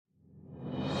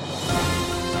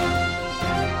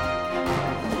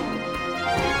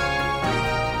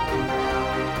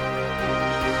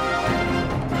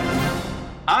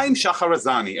I'm Shachar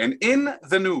Azani, and in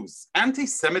the news,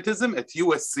 anti-Semitism at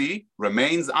USC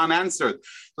remains unanswered.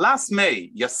 Last May,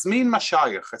 Yasmin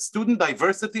Mashayekh, a student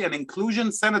diversity and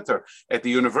inclusion senator at the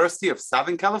University of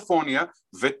Southern California,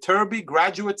 Viterbi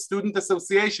Graduate Student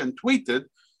Association, tweeted,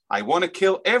 "I want to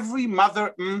kill every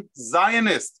mother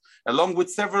Zionist," along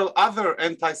with several other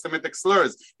anti-Semitic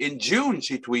slurs. In June,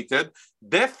 she tweeted,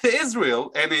 "Death to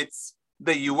Israel," and it's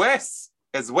the US,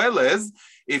 as well as,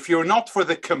 "If you're not for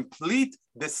the complete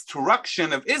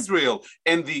destruction of Israel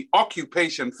and the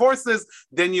occupation forces,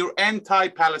 then you're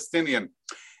anti-Palestinian."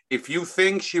 If you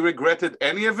think she regretted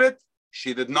any of it,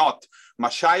 she did not.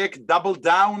 Mashayekh doubled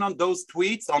down on those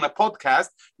tweets on a podcast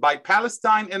by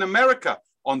Palestine in America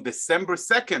on December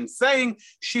 2nd, saying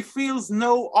she feels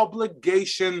no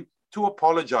obligation to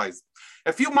apologize.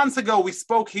 A few months ago, we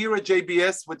spoke here at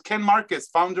JBS with Ken Marcus,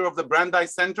 founder of the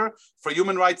Brandeis Center for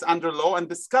Human Rights Under Law, and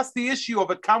discussed the issue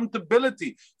of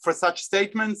accountability for such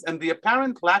statements and the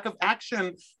apparent lack of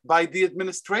action by the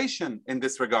administration in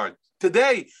this regard.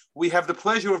 Today, we have the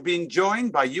pleasure of being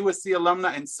joined by USC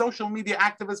alumna and social media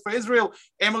activist for Israel,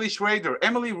 Emily Schrader.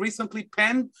 Emily recently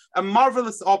penned a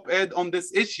marvelous op-ed on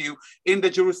this issue in the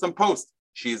Jerusalem Post.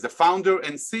 She is the founder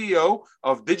and CEO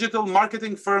of digital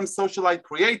marketing firm Socialite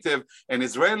Creative, an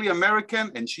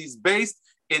Israeli-American, and she's based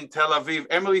in Tel Aviv.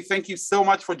 Emily, thank you so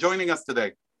much for joining us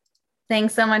today.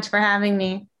 Thanks so much for having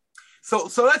me. So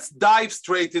let's dive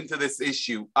straight into this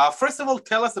issue. First of all,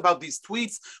 tell us about these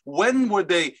tweets. When were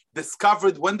they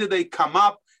discovered? When did they come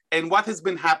up? And what has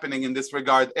been happening in this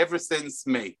regard ever since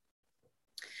May?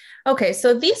 Okay,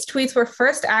 so these tweets were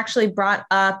first actually brought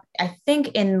up, I think,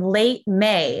 in late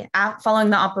May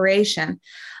following the operation.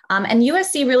 And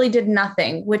USC really did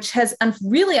nothing, which has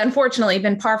really, unfortunately,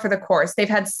 been par for the course. They've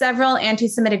had several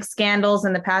anti-Semitic scandals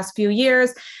in the past few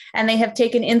years, and they have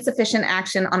taken insufficient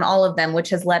action on all of them,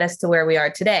 which has led us to where we are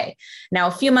today. Now,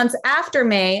 a few months after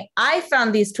May, I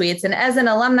found these tweets, and as an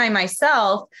alumni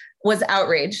myself, was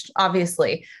outraged,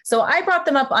 obviously. So I brought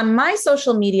them up on my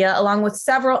social media along with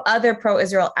several other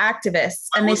pro-Israel activists,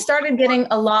 and they started getting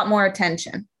a lot more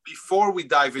attention. Before we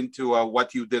dive into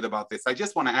what you did about this, I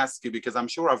just want to ask you, because I'm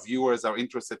sure our viewers are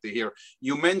interested to hear.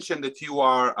 You mentioned that you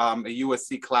are a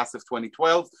USC class of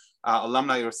 2012,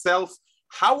 alumni yourself.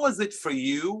 How was it for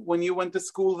you when you went to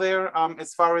school there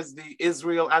as far as the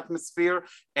Israel atmosphere?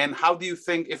 And how do you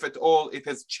think, if at all, it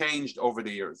has changed over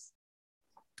the years?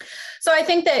 So I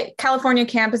think that California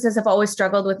campuses have always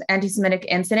struggled with anti-Semitic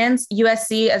incidents.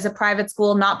 USC, as a private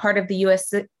school, not part of the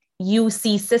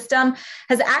UC system,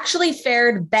 has actually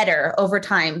fared better over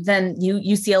time than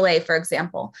UCLA, for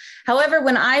example. However,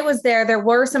 when I was there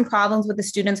were some problems with the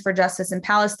Students for Justice in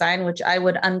Palestine, which I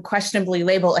would unquestionably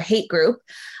label a hate group.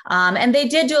 And they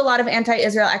did do a lot of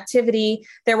anti-Israel activity.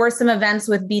 There were some events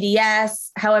with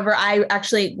BDS. However, I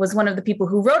actually was one of the people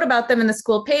who wrote about them in the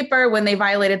school paper when they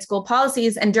violated school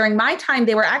policies. And during my time,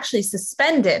 they were actually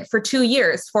suspended for 2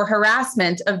 years for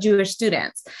harassment of Jewish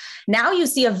students. Now you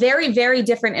see a very, very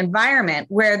different environment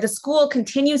where the school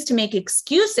continues to make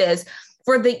excuses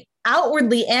for the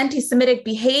outwardly anti-Semitic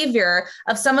behavior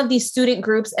of some of these student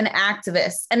groups and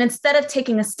activists. And instead of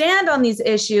taking a stand on these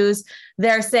issues,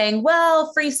 they're saying,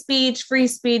 well, free speech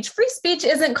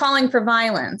isn't calling for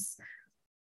violence.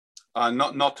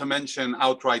 Not to mention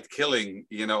outright killing,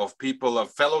 of people,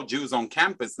 of fellow Jews on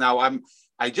campus. Now,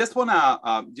 I just want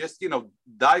to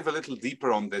dive a little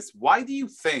deeper on this. Why do you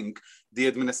think the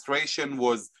administration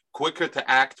was quicker to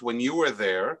act when you were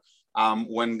there,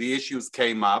 when the issues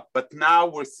came up, but now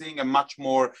we're seeing a much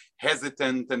more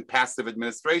hesitant and passive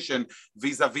administration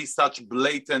vis-a-vis such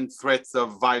blatant threats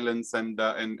of violence and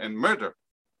murder?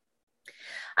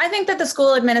 I think that the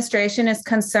school administration is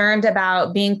concerned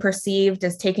about being perceived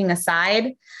as taking a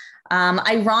side.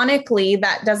 Ironically,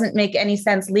 that doesn't make any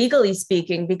sense legally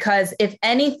speaking, because if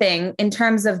anything, in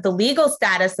terms of the legal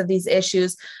status of these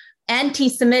issues,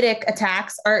 anti-Semitic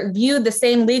attacks are viewed the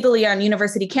same legally on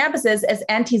university campuses as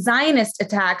anti-Zionist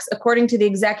attacks, according to the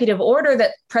executive order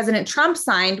that President Trump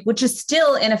signed, which is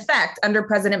still in effect under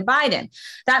President Biden.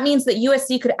 That means that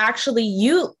USC could actually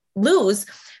lose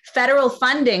federal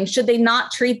funding should they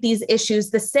not treat these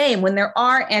issues the same when there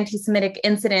are anti-Semitic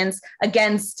incidents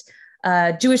against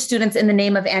Jewish students in the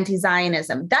name of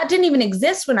anti-Zionism. That didn't even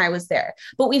exist when I was there.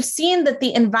 But we've seen that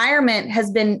the environment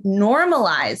has been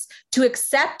normalized to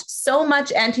accept so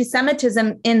much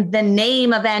anti-Semitism in the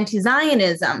name of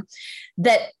anti-Zionism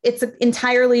that it's an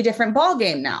entirely different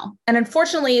ballgame now. And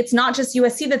unfortunately, it's not just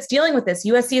USC that's dealing with this.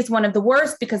 USC is one of the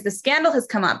worst because the scandal has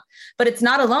come up, but it's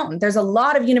not alone. There's a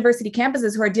lot of university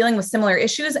campuses who are dealing with similar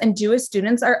issues, and Jewish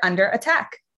students are under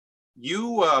attack.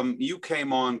 You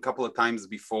came on a couple of times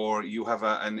before. You have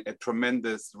a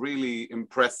tremendous, really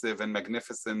impressive and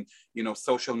magnificent,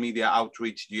 social media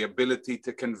outreach, the ability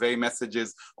to convey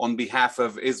messages on behalf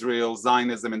of Israel,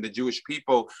 Zionism, and the Jewish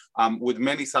people with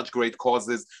many such great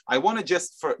causes. I want to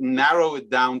just narrow it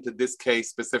down to this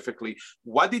case specifically.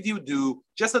 What did you do,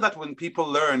 just so that when people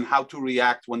learn how to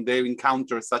react when they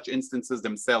encounter such instances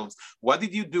themselves, what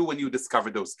did you do when you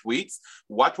discovered those tweets?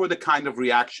 What were the kind of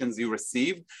reactions you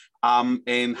received?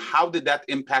 And how did that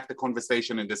impact the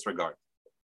conversation in this regard?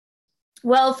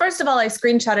 Well, first of all, I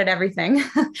screenshotted everything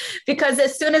because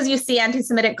as soon as you see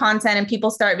anti-Semitic content and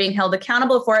people start being held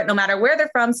accountable for it, no matter where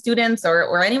they're from, students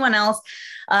or anyone else,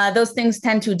 those things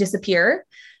tend to disappear.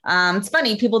 It's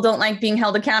funny, people don't like being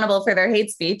held accountable for their hate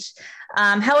speech.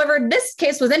 However, this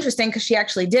case was interesting because she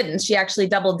actually didn't. She actually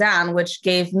doubled down, which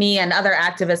gave me and other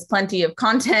activists plenty of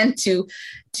content to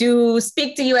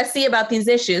speak to USC about these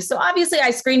issues. So obviously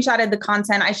I screenshotted the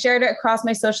content. I shared it across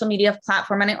my social media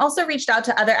platform. And I also reached out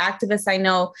to other activists I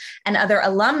know and other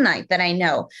alumni that I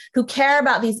know who care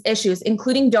about these issues,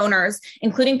 including donors,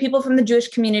 including people from the Jewish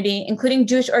community, including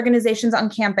Jewish organizations on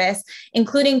campus,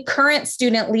 including current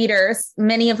student leaders,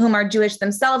 many of whom are Jewish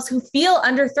themselves, who feel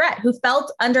under threat, who felt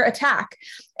under attack.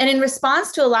 And in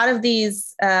response to a lot of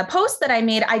these posts that I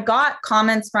made, I got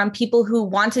comments from people who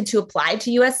wanted to apply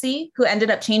to USC, who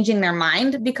ended up changing their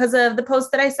mind because of the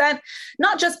post that I sent,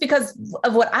 not just because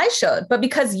of what I showed, but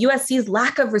because USC's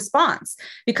lack of response,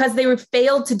 because they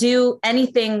failed to do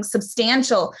anything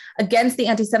substantial against the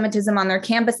anti-Semitism on their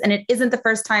campus. And it isn't the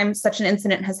first time such an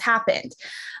incident has happened.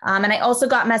 And I also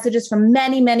got messages from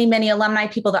many, many, many alumni,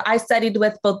 people that I studied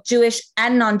with, both Jewish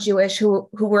and non-Jewish, who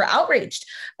were outraged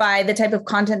by the type of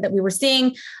content that we were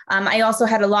seeing. I also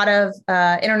had a lot of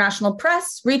international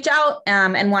press reach out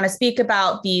and want to speak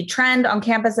about the trend on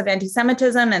campus of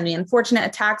anti-Semitism and the unfortunate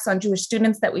attacks on Jewish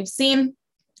students that we've seen.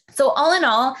 So all in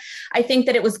all, I think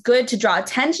that it was good to draw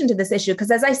attention to this issue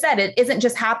because, as I said, it isn't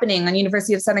just happening on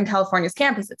University of Southern California's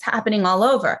campus. It's happening all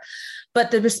over.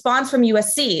 But the response from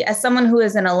USC, as someone who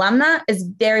is an alumna, is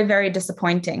very, very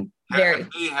disappointing. Very.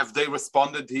 Have they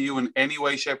responded to you in any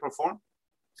way, shape, or form?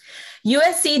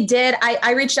 USC did.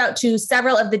 I reached out to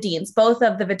several of the deans, both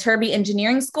of the Viterbi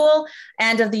Engineering School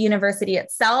and of the university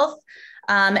itself.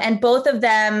 And both of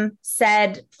them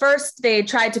said, first, they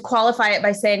tried to qualify it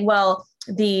by saying, well,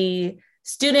 the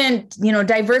student,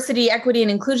 diversity, equity,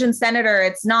 and inclusion senator,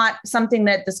 it's not something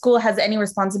that the school has any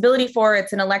responsibility for.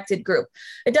 It's an elected group.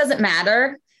 It doesn't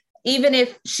matter. Even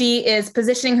if she is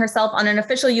positioning herself on an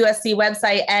official USC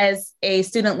website as a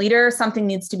student leader, something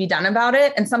needs to be done about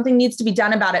it, and something needs to be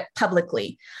done about it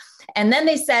publicly. And then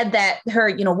they said that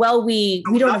we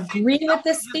don't agree with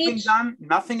this speech.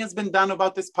 Nothing has been done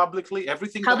about this publicly.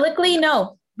 Everything publicly,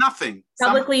 no. Nothing.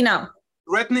 Publicly, no.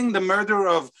 Threatening the murder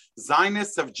of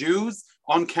Zionists, of Jews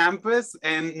on campus,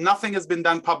 and nothing has been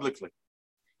done publicly.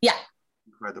 Yeah.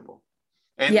 Incredible.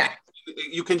 And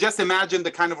you can just imagine the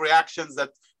kind of reactions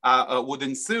that would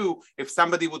ensue if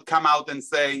somebody would come out and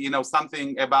say,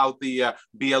 something about the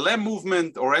BLM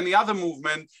movement or any other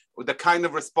movement, or the kind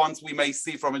of response we may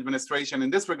see from administration in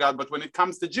this regard. But when it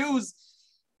comes to Jews,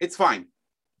 it's fine.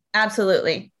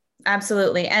 Absolutely.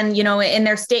 Absolutely. And, in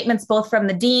their statements, both from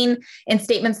the dean, in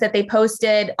statements that they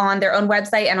posted on their own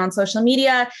website and on social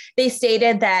media, they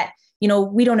stated that,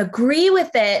 we don't agree with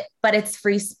it, but it's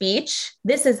free speech.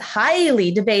 This is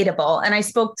highly debatable. And I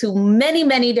spoke to many,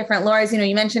 many different lawyers.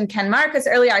 You mentioned Ken Marcus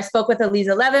earlier. I spoke with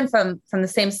Elisa Levin from the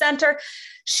same center.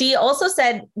 She also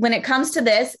said, when it comes to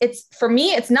this, for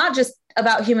me, it's not just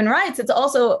about human rights. It's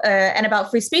also, and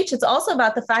about free speech. It's also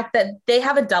about the fact that they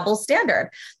have a double standard,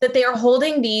 that they are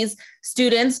holding these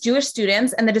students, Jewish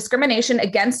students, and the discrimination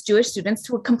against Jewish students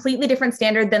to a completely different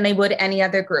standard than they would any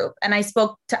other group. And I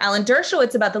spoke to Alan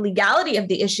Dershowitz about the legality of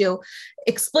the issue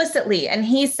explicitly. And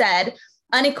he said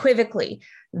unequivocally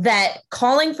that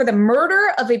calling for the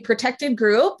murder of a protected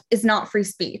group is not free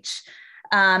speech.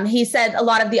 He said a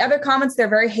lot of the other comments, they're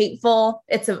very hateful.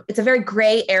 It's a very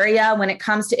gray area when it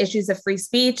comes to issues of free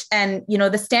speech. And,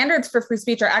 the standards for free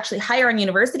speech are actually higher on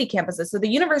university campuses. So the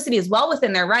university is well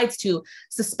within their rights to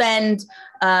suspend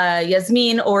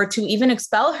Yasmin or to even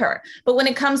expel her. But when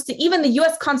it comes to even the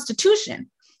US Constitution,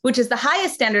 which is the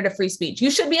highest standard of free speech,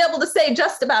 you should be able to say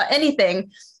just about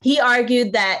anything. He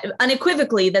argued that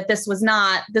unequivocally that this was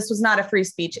not a free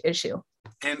speech issue.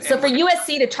 So for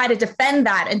USC to try to defend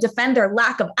that and defend their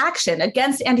lack of action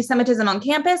against anti-Semitism on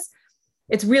campus,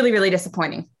 it's really, really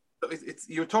disappointing.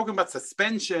 You're talking about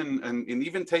suspension and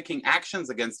even taking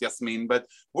actions against Yasmin, but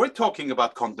we're talking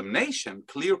about condemnation,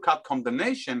 clear-cut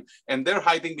condemnation, and they're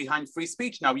hiding behind free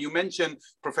speech. Now, you mentioned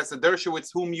Professor Dershowitz,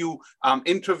 whom you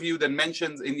interviewed and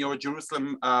mentioned in your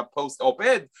Jerusalem Post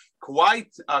op-ed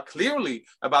quite clearly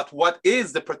about what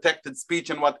is the protected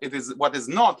speech and what is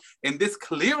not. And this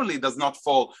clearly does not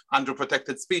fall under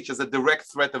protected speech as a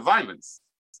direct threat of violence.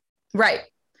 Right.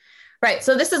 Right.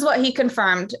 So this is what he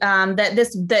confirmed, that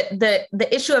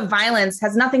the issue of violence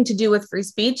has nothing to do with free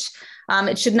speech.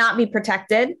 It should not be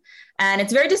protected. And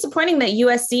it's very disappointing that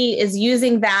USC is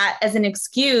using that as an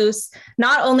excuse,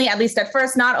 not only, at least at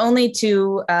first, not only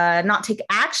to not take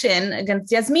action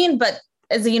against Yasmin, but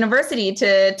as a university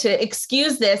to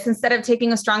excuse this instead of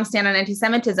taking a strong stand on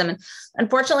anti-Semitism. And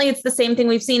unfortunately, it's the same thing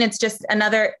we've seen. It's just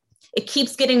it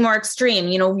keeps getting more extreme.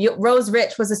 You know, Rose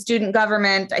Rich was a student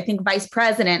government, I think, vice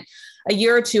president a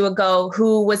year or two ago,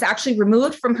 who was actually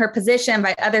removed from her position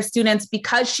by other students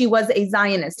because she was a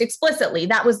Zionist. Explicitly,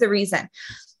 that was the reason.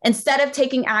 Instead of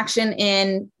taking action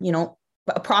in,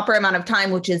 a proper amount of time,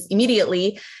 which is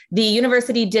immediately, the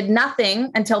university did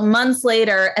nothing until months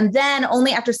later. And then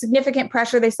only after significant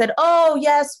pressure, they said, oh,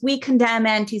 yes, we condemn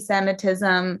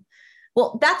anti-Semitism.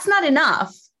 Well, that's not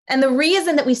enough. And the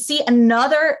reason that we see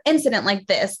another incident like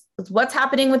this, what's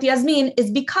happening with Yasmin, is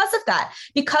because of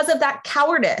that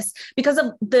cowardice, because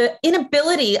of the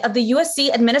inability of the USC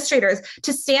administrators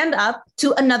to stand up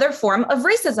to another form of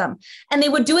racism. And they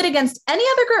would do it against any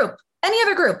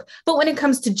other group. But when it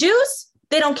comes to Jews,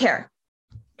 they don't care.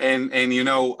 And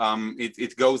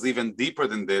it goes even deeper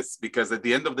than this, because at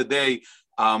the end of the day,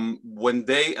 when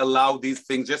they allow these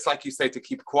things, just like you say, to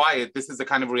keep quiet, this is the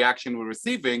kind of reaction we're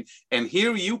receiving. And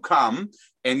here you come,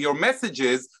 and your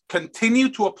messages continue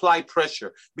to apply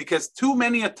pressure, because too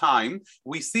many a time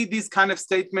we see these kind of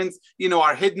statements,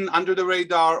 are hidden under the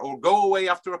radar or go away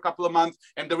after a couple of months,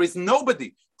 and there is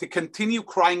nobody to continue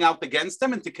crying out against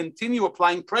them and to continue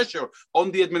applying pressure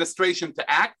on the administration to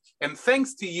act. And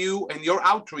thanks to you and your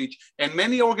outreach and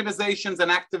many organizations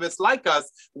and activists like us,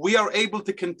 we are able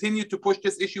to continue to push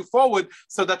this issue forward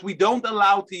so that we don't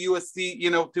allow the USC,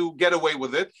 to get away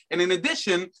with it. And in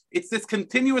addition, it's this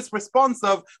continuous response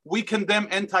of we condemn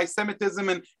anti-Semitism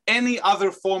and any other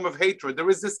form of hatred.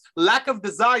 There is this lack of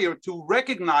desire to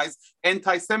recognize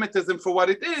anti-Semitism for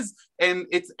what it is and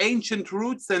its ancient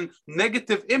roots and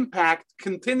negative impact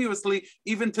continuously,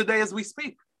 even today as we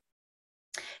speak.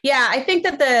 Yeah, I think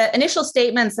that the initial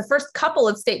statements, the first couple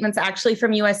of statements actually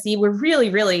from USC were really,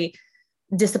 really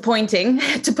disappointing,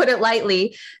 to put it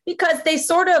lightly, because they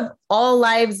sort of all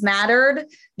lives mattered.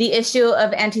 The issue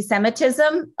of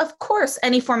anti-Semitism, of course,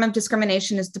 any form of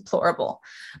discrimination is deplorable,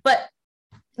 but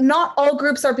not all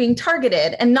groups are being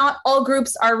targeted, and not all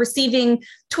groups are receiving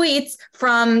tweets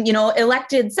from,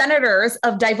 elected senators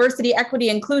of diversity, equity,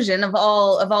 inclusion of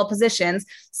all positions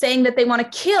saying that they want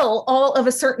to kill all of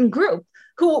a certain group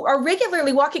who are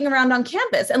regularly walking around on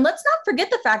campus. And let's not forget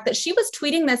the fact that she was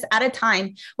tweeting this at a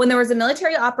time when there was a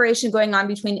military operation going on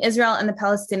between Israel and the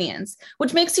Palestinians,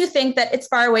 which makes you think that it's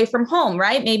far away from home,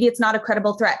 right? Maybe it's not a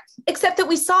credible threat, except that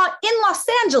we saw in Los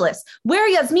Angeles, where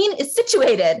Yasmin is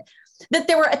situated, that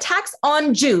there were attacks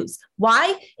on Jews.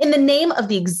 Why? In the name of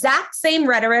the exact same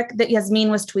rhetoric that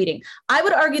Yasmin was tweeting. I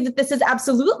would argue that this is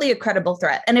absolutely a credible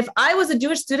threat. And if I was a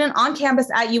Jewish student on campus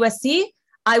at USC,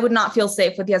 I would not feel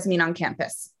safe with Yasmin on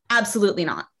campus. Absolutely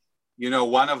not.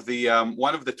 One of the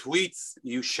tweets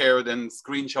you shared and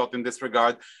screenshot in this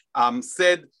regard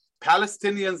said,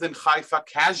 Palestinians in Haifa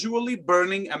casually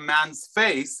burning a man's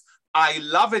face. I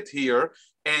love it here.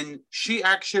 And she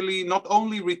actually not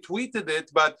only retweeted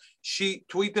it, but she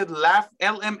tweeted, laugh,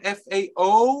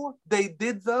 LMFAO, they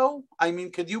did though. I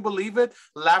mean, could you believe it?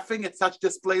 Laughing at such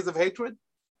displays of hatred?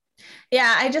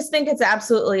 Yeah, I just think it's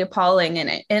absolutely appalling in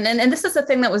it. And this is the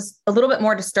thing that was a little bit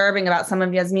more disturbing about some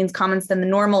of Yasmin's comments than the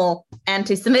normal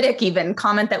anti-Semitic even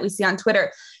comment that we see on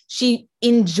Twitter. She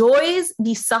enjoys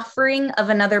the suffering of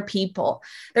another people.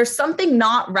 There's something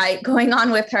not right going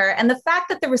on with her. And the fact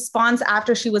that the response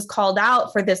after she was called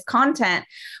out for this content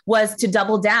was to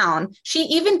double down. She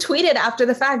even tweeted after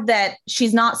the fact that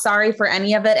she's not sorry for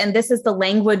any of it. And this is the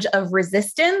language of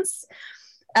resistance.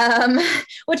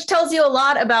 Which tells you a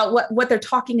lot about what they're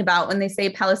talking about when they say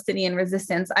Palestinian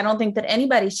resistance. I don't think that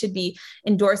anybody should be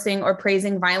endorsing or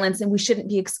praising violence, and we shouldn't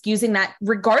be excusing that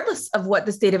regardless of what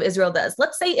the state of Israel does.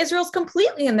 Let's say Israel's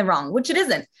completely in the wrong, which it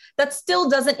isn't. That still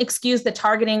doesn't excuse the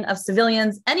targeting of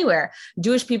civilians anywhere,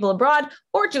 Jewish people abroad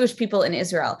or Jewish people in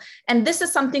Israel. And this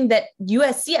is something that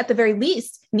USC, at the very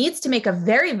least, needs to make a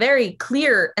very, very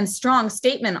clear and strong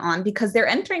statement on, because they're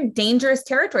entering dangerous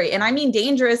territory. And I mean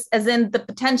dangerous as in the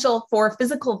potential for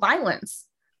physical violence.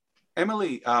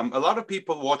 Emily, a lot of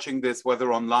people watching this,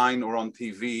 whether online or on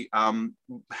TV,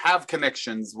 have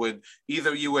connections with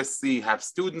either USC, have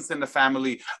students in the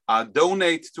family,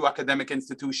 donate to academic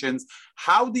institutions.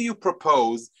 How do you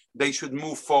propose they should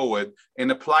move forward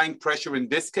in applying pressure in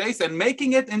this case and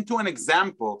making it into an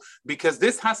example? Because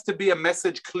this has to be a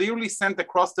message clearly sent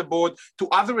across the board to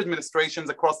other administrations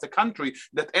across the country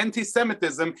that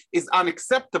anti-Semitism is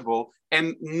unacceptable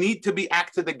and need to be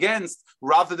acted against,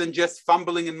 rather than just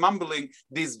fumbling and mumbling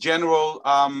these general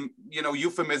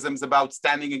euphemisms about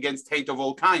standing against hate of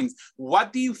all kinds.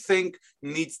 What do you think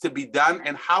needs to be done,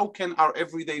 and how can our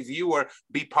everyday viewer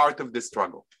be part of this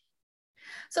struggle?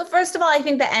 So first of all, I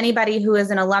think that anybody who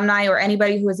is an alumni or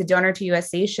anybody who is a donor to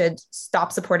USC should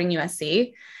stop supporting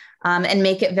USC. And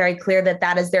make it very clear that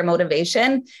that is their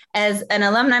motivation. As an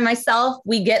alumni myself,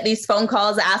 we get these phone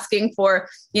calls asking for,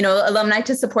 alumni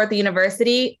to support the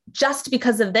university. Just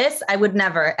because of this, I would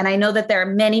never. And I know that there are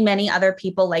many, many other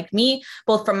people like me,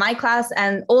 both from my class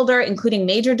and older, including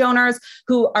major donors,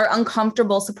 who are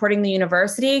uncomfortable supporting the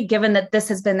university, given that this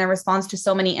has been their response to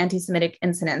so many anti-Semitic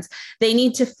incidents. They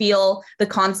need to feel the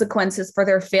consequences for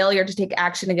their failure to take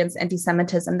action against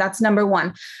anti-Semitism. That's number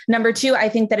one. Number two, I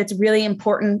think that it's really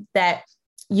important that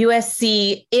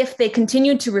USC, if they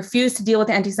continue to refuse to deal with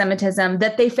anti-Semitism,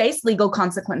 that they face legal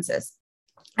consequences.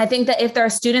 I think that if there are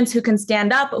students who can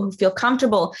stand up, who feel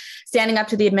comfortable standing up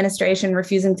to the administration,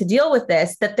 refusing to deal with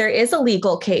this, that there is a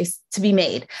legal case to be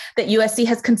made, that USC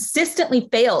has consistently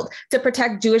failed to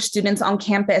protect Jewish students on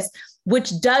campus,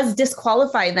 which does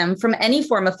disqualify them from any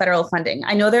form of federal funding.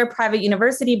 I know they're a private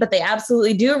university, but they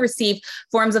absolutely do receive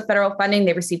forms of federal funding.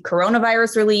 They receive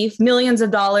coronavirus relief, millions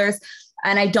of dollars.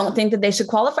 And I don't think that they should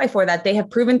qualify for that. They have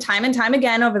proven time and time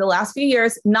again over the last few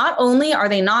years, not only are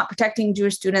they not protecting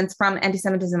Jewish students from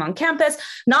anti-Semitism on campus,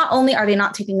 not only are they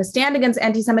not taking a stand against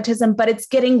anti-Semitism, but it's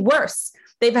getting worse.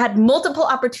 They've had multiple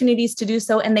opportunities to do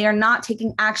so, and they are not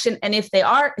taking action. And if they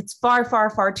are, it's far,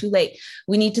 far, far too late.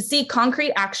 We need to see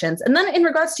concrete actions. And then in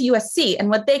regards to USC and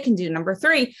what they can do, number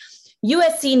three,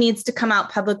 USC needs to come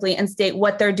out publicly and state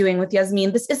what they're doing with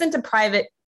Yasmin. This isn't a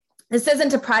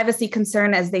privacy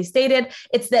concern, as they stated.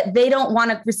 It's that they don't want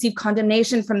to receive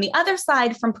condemnation from the other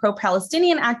side, from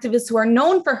pro-Palestinian activists who are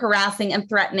known for harassing and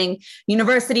threatening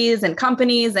universities and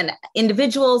companies and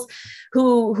individuals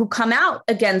who come out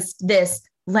against this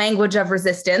language of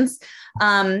resistance.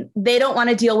 They don't want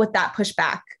to deal with that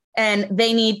pushback. And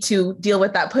they need to deal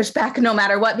with that pushback no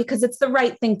matter what, because it's the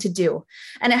right thing to do.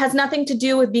 And it has nothing to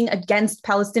do with being against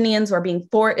Palestinians or being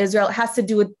for Israel. It has to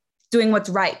do with doing what's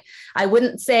right. I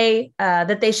wouldn't say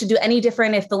that they should do any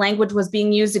different if the language was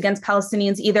being used against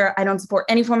Palestinians either. I don't support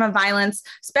any form of violence,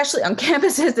 especially on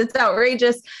campuses. It's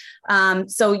outrageous.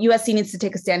 So USC needs to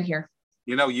take a stand here.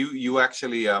 You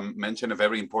actually mentioned a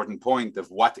very important point of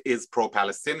what is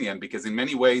pro-Palestinian, because in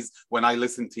many ways, when I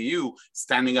listen to you,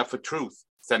 standing up for truth,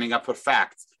 standing up for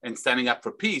facts, and standing up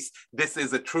for peace, this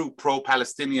is a true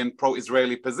pro-Palestinian,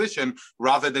 pro-Israeli position,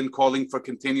 rather than calling for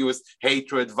continuous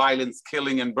hatred, violence,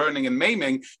 killing, and burning and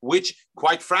maiming, which,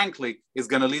 quite frankly, is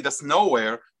going to lead us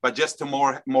nowhere, but just to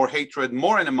more hatred,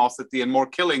 more animosity, and more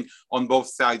killing on both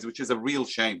sides, which is a real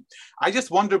shame. I just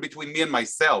wonder, between me and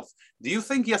myself, do you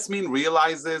think Yasmin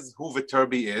realizes who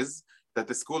Viterbi is? That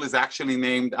the school is actually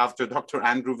named after Dr.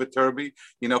 Andrew Viterbi,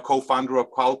 co-founder of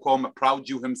Qualcomm, a proud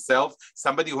Jew himself,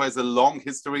 somebody who has a long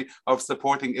history of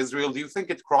supporting Israel. Do you think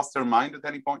it crossed her mind at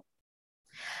any point?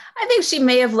 I think she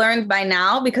may have learned by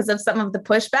now because of some of the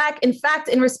pushback. In fact,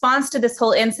 in response to this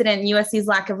whole incident, USC's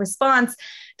lack of response,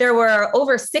 there were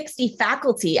over 60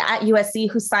 faculty at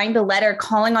USC who signed a letter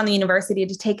calling on the university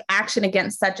to take action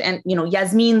against such, and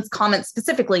Yasmin's comments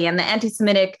specifically, and the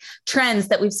anti-Semitic trends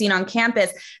that we've seen on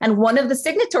campus. And one of the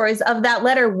signatories of that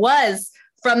letter was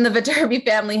from the Viterbi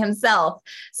family himself.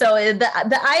 So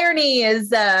the irony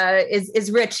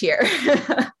is rich here.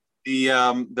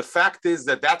 The fact is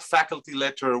that faculty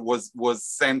letter was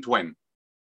sent when?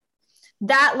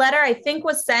 That letter, I think,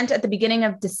 was sent at the beginning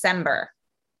of December.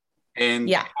 And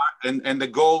yeah, and the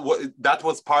goal that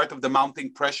was part of the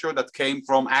mounting pressure that came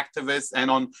from activists and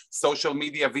on social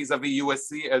media vis-a-vis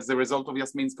USC as a result of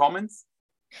Yasmin's comments.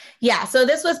 Yeah, so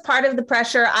this was part of the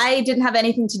pressure. I didn't have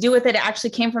anything to do with it. It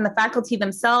actually came from the faculty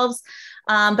themselves.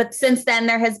 But since then,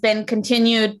 there has been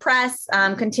continued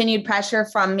pressure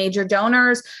from major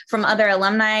donors, from other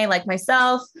alumni like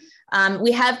myself.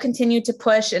 We have continued to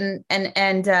push and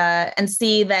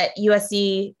see that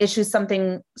USC issues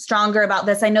something stronger about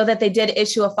this. I know that they did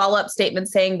issue a follow-up statement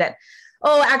saying that,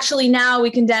 actually now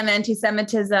we condemn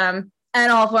anti-Semitism And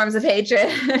all forms of hatred.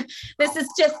 This is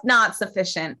just not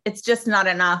sufficient. It's just not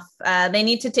enough. They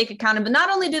need to take accountability. Not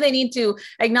only do they need to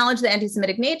acknowledge the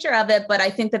anti-Semitic nature of it, but I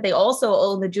think that they also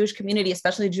owe the Jewish community,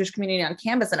 especially the Jewish community on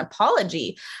campus, an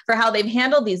apology for how they've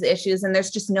handled these issues. And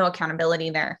there's just no accountability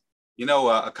there. You know,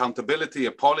 accountability,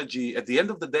 apology. At the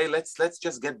end of the day, let's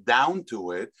just get down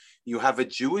to it. You have a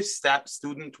Jewish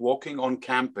student walking on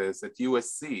campus at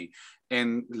USC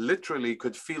and literally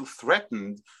could feel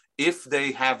threatened if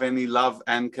they have any love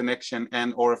and connection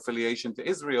and or affiliation to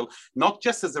Israel, not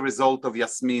just as a result of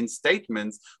Yasmin's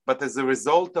statements, but as a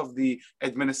result of the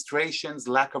administration's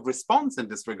lack of response in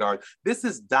this regard. This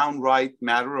is downright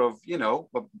matter of,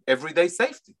 of everyday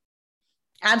safety.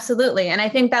 Absolutely. And I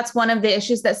think that's one of the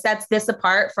issues that sets this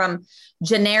apart from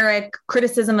generic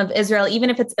criticism of Israel,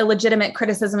 even if it's illegitimate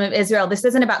criticism of Israel. This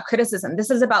isn't about criticism. This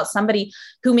is about somebody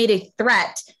who made a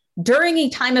threat during a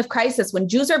time of crisis when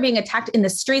Jews are being attacked in the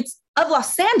streets of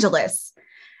Los Angeles,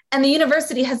 and the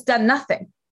university has done nothing.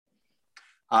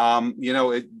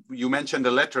 You mentioned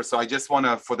the letter, so I just want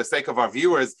to, for the sake of our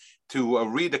viewers, to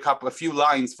read a few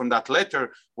lines from that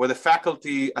letter where the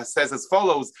faculty says as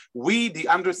follows: "We, the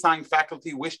undersigned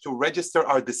faculty, wish to register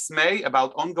our dismay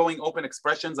about ongoing open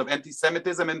expressions of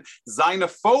anti-Semitism and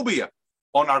xenophobia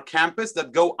on our campus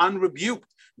that go unrebuked.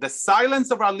 The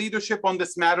silence of our leadership on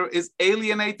this matter is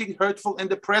alienating, hurtful, and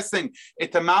depressing.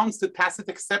 It amounts to tacit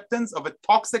acceptance of a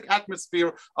toxic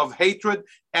atmosphere of hatred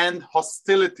and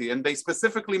hostility." And they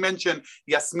specifically mention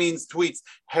Yasmin's tweets.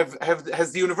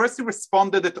 Has the university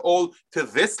responded at all to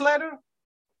this letter?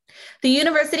 The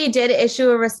university did issue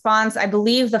a response, I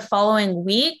believe, the following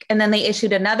week, and then they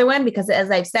issued another one because,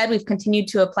 as I've said, we've continued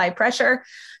to apply pressure.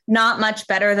 Not much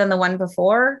better than the one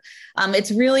before.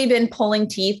 It's really been pulling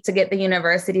teeth to get the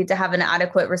university to have an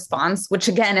adequate response, which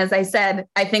again, as I said,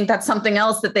 I think that's something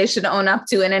else that they should own up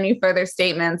to in any further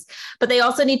statements. But they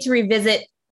also need to revisit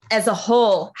as a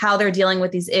whole how they're dealing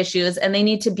with these issues, and they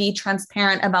need to be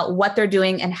transparent about what they're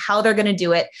doing and how they're going to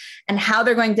do it and how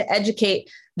they're going to educate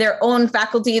their own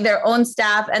faculty, their own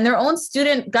staff, and their own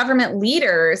student government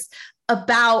leaders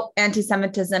about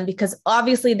anti-Semitism, because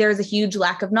obviously there's a huge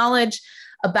lack of knowledge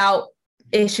about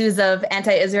issues of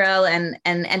anti-Israel and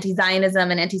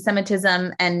anti-Zionism and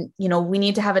anti-Semitism. And, we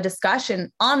need to have a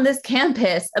discussion on this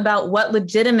campus about what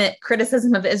legitimate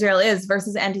criticism of Israel is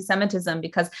versus anti-Semitism.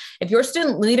 Because if your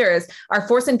student leaders are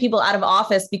forcing people out of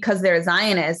office because they're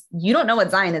Zionists, you don't know what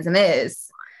Zionism is.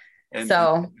 And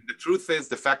the truth is,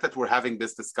 the fact that we're having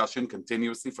this discussion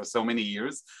continuously for so many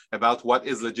years about what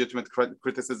is legitimate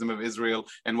criticism of Israel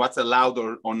and what's allowed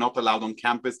or not allowed on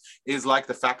campus is, like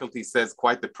the faculty says,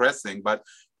 quite depressing. But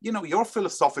your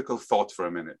philosophical thought for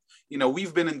a minute.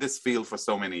 We've been in this field for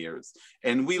so many years,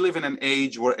 and we live in an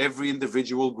age where every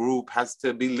individual group has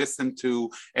to be listened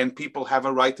to, and people have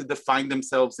a right to define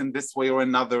themselves in this way or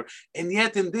another. And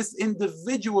yet in this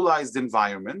individualized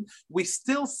environment, we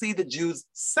still see the Jews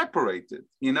separated.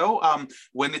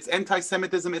 When it's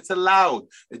anti-Semitism, it's allowed.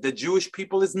 The Jewish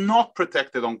people is not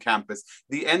protected on campus.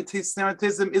 The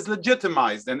anti-Semitism is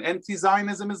legitimized and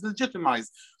anti-Zionism is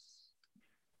legitimized.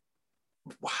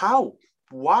 How?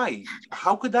 Why?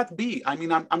 How could that be? I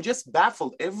mean, I'm just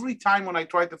baffled every time when I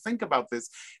try to think about this.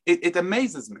 It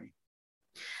amazes me.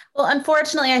 Well,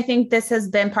 unfortunately, I think this has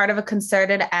been part of a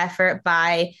concerted effort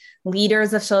by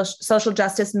leaders of social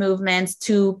justice movements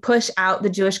to push out the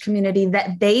Jewish community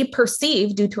that they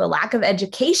perceive, due to a lack of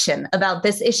education about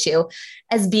this issue,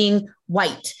 as being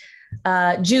white.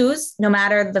 Jews, no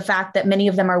matter the fact that many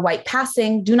of them are white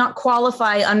passing, do not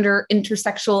qualify under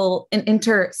intersectional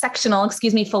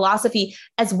philosophy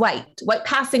as white. White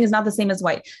passing is not the same as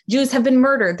white. Jews have been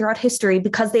murdered throughout history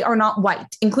because they are not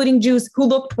white, including Jews who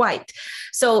looked white.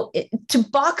 So to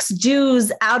box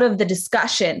Jews out of the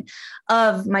discussion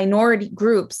of minority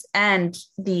groups and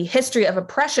the history of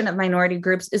oppression of minority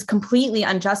groups is completely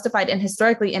unjustified and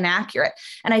historically inaccurate.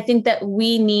 And I think that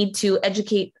we need to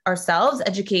educate ourselves,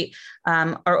 educate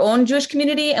our own Jewish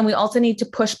community, and we also need to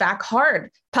push back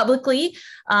hard publicly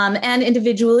and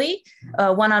individually,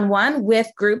 one-on-one, with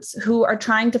groups who are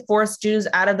trying to force Jews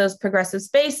out of those progressive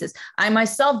spaces. I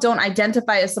myself don't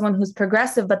identify as someone who's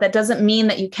progressive, but that doesn't mean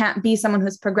that you can't be someone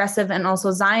who's progressive and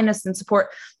also Zionist and support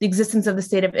the existence of the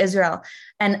state of Israel.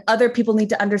 And other people need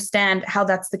to understand how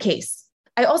that's the case.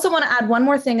 I also want to add one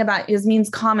more thing about Yasmin's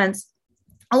comments.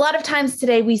 A lot of times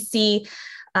today we see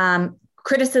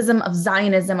criticism of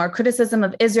Zionism or criticism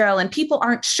of Israel, and people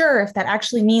aren't sure if that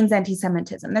actually means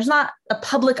anti-Semitism. There's not a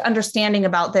public understanding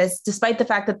about this, despite the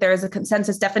fact that there is a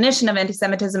consensus definition of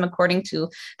anti-Semitism according to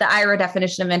the IHRA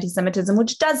definition of anti-Semitism,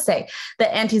 which does say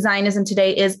that anti-Zionism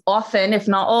today is often, if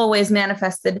not always,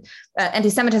 manifested,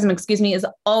 anti-Semitism, is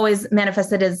always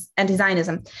manifested as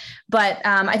anti-Zionism. But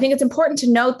I think it's important to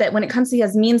note that when it comes to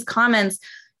Yasmin's comments,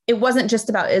 it wasn't just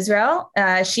about Israel.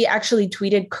 She actually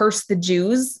tweeted, "Curse the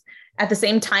Jews," at the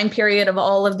same time period of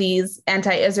all of these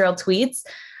anti-Israel tweets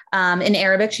in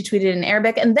Arabic. She tweeted in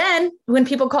Arabic. And then when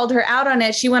people called her out on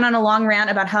it, she went on a long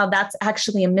rant about how that's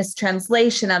actually a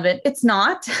mistranslation of it. It's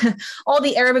not. All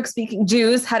the Arabic-speaking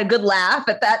Jews had a good laugh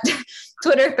at that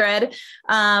Twitter thread.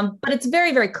 But it's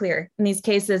very, very clear in these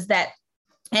cases that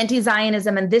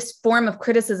anti-Zionism and this form of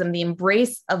criticism, the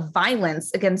embrace of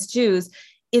violence against Jews,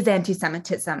 is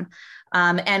anti-Semitism.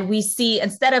 And we see,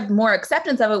 instead of more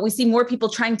acceptance of it, we see more people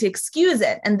trying to excuse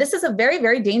it. And this is a very,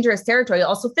 very dangerous territory,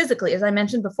 also physically, as I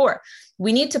mentioned before.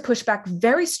 We need to push back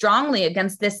very strongly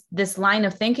against this line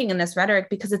of thinking and this rhetoric,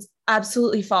 because it's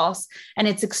absolutely false and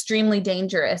it's extremely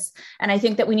dangerous. And I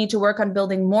think that we need to work on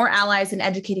building more allies and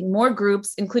educating more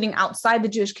groups, including outside the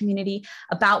Jewish community,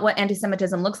 about what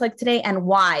anti-Semitism looks like today and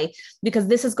why, because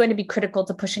this is going to be critical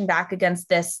to pushing back against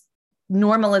this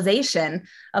normalization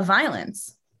of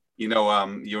violence. You know,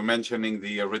 you're mentioning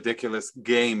the ridiculous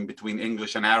game between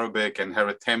English and Arabic and her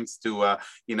attempts to,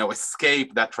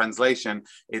 escape that translation.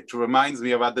 It reminds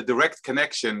me about the direct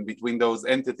connection between those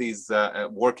entities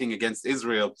working against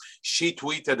Israel. She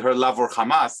tweeted her love for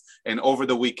Hamas, and over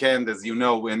the weekend, as you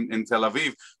know, in Tel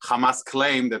Aviv, Hamas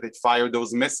claimed that it fired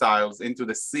those missiles into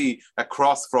the sea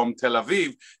across from Tel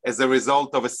Aviv as a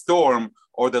result of a storm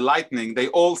or the lightning. They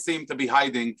all seem to be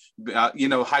hiding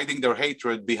their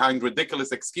hatred behind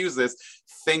ridiculous excuses,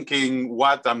 thinking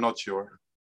what? I'm not sure.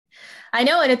 I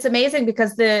know, and it's amazing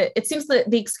because it seems that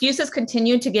the excuses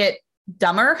continue to get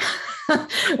dumber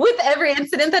with every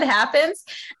incident that happens.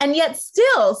 And yet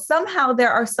still, somehow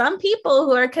there are some people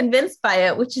who are convinced by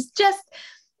it, which is just,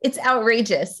 it's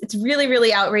outrageous. It's really,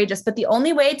 really outrageous. But the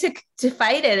only way to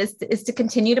fight it is to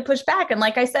continue to push back. And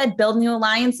like I said, build new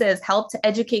alliances, help to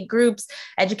educate groups,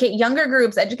 educate younger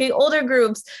groups, educate older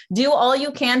groups, do all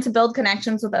you can to build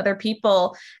connections with other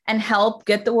people and help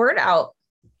get the word out.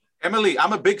 Emily,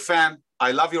 I'm a big fan. I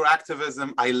love your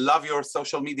activism. I love your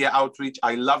social media outreach.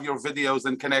 I love your videos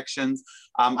and connections.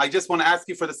 I just want to ask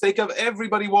you, for the sake of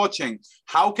everybody watching,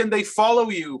 how can they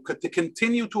follow you to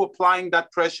continue to applying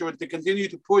that pressure and to continue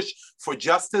to push for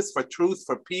justice, for truth,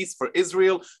 for peace, for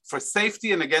Israel, for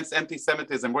safety, and against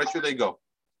anti-Semitism? Where should they go?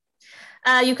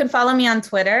 You can follow me on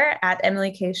Twitter at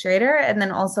Emily K. Schrader, and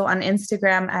then also on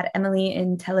Instagram at Emily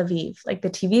in Tel Aviv, like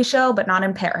the TV show, but not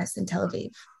in Paris, in Tel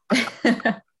Aviv.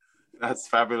 That's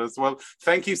fabulous. Well,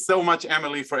 thank you so much,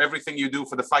 Emily, for everything you do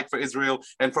for the fight for Israel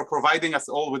and for providing us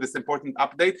all with this important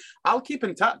update. I'll keep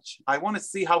in touch. I want to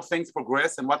see how things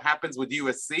progress and what happens with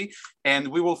USC. And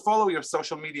we will follow your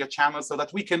social media channels so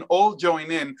that we can all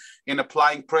join in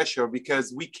applying pressure,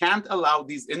 because we can't allow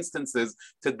these instances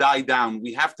to die down.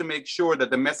 We have to make sure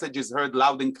that the message is heard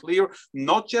loud and clear,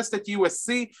 not just at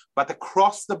USC, but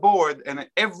across the board and at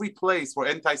every place where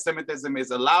anti-Semitism is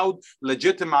allowed,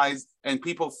 legitimized, and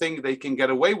people think they can get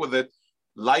away with it.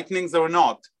 Lightnings or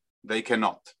not, they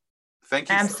cannot. Thank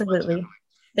you. Absolutely. So much.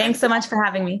 Thanks so much for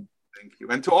having me. Thank you.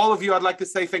 And to all of you, I'd like to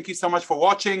say thank you so much for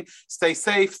watching. Stay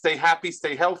safe, stay happy,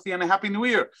 stay healthy, and a happy new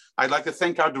year. I'd like to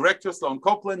thank our director, Sloan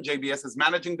Copeland, JBS's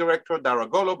managing director, Dara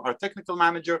Golob, our technical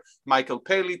manager, Michael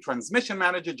Paley, transmission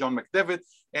manager, John McDevitt,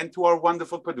 and to our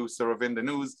wonderful producer of In the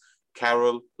News,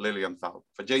 Carol Lilienthal.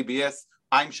 For JBS,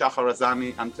 I'm Shachar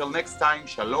Azani. Until next time,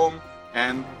 shalom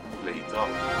and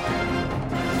להתראות.